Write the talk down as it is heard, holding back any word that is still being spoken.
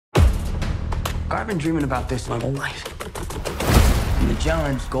I've been dreaming about this my whole life.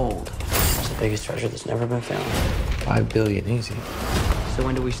 Magellan's gold. It's the biggest treasure that's never been found. 5 billion, easy. So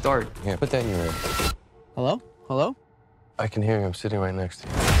when do we start? Yeah, put that in your ear. Hello? Hello? I can hear you. I'm sitting right next to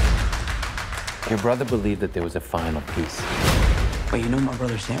you. Your brother believed that there was a final piece. Wait, you know my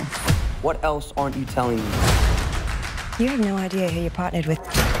brother Sam? What else aren't you telling me? You have no idea who you're partnered with.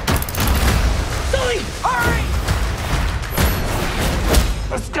 Sully! Hurry!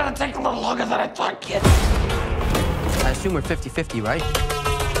 It's gonna take a little longer than I thought, kid. I assume we're 50-50, right?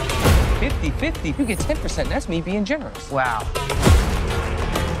 50-50? You get 10%, that's me being generous. Wow.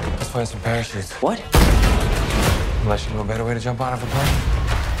 Let's find some parachutes. What? Unless you know a better way to jump out of a plane.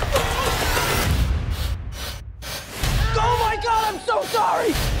 Oh my God, I'm so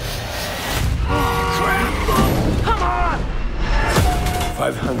sorry! Come on!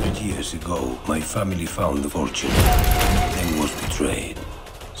 500 years ago, my family found the fortune, then was betrayed.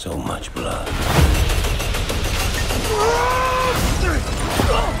 So much blood.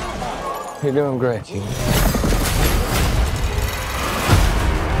 You're doing great, Gene.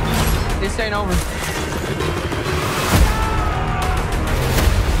 This ain't over.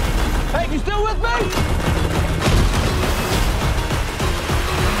 Hey, you still with me?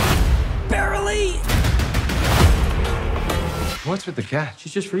 Barely! What's with the cat?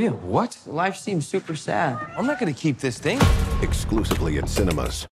 She's just for you. What? Life seems super sad. I'm not gonna keep this thing. Exclusively at cinemas.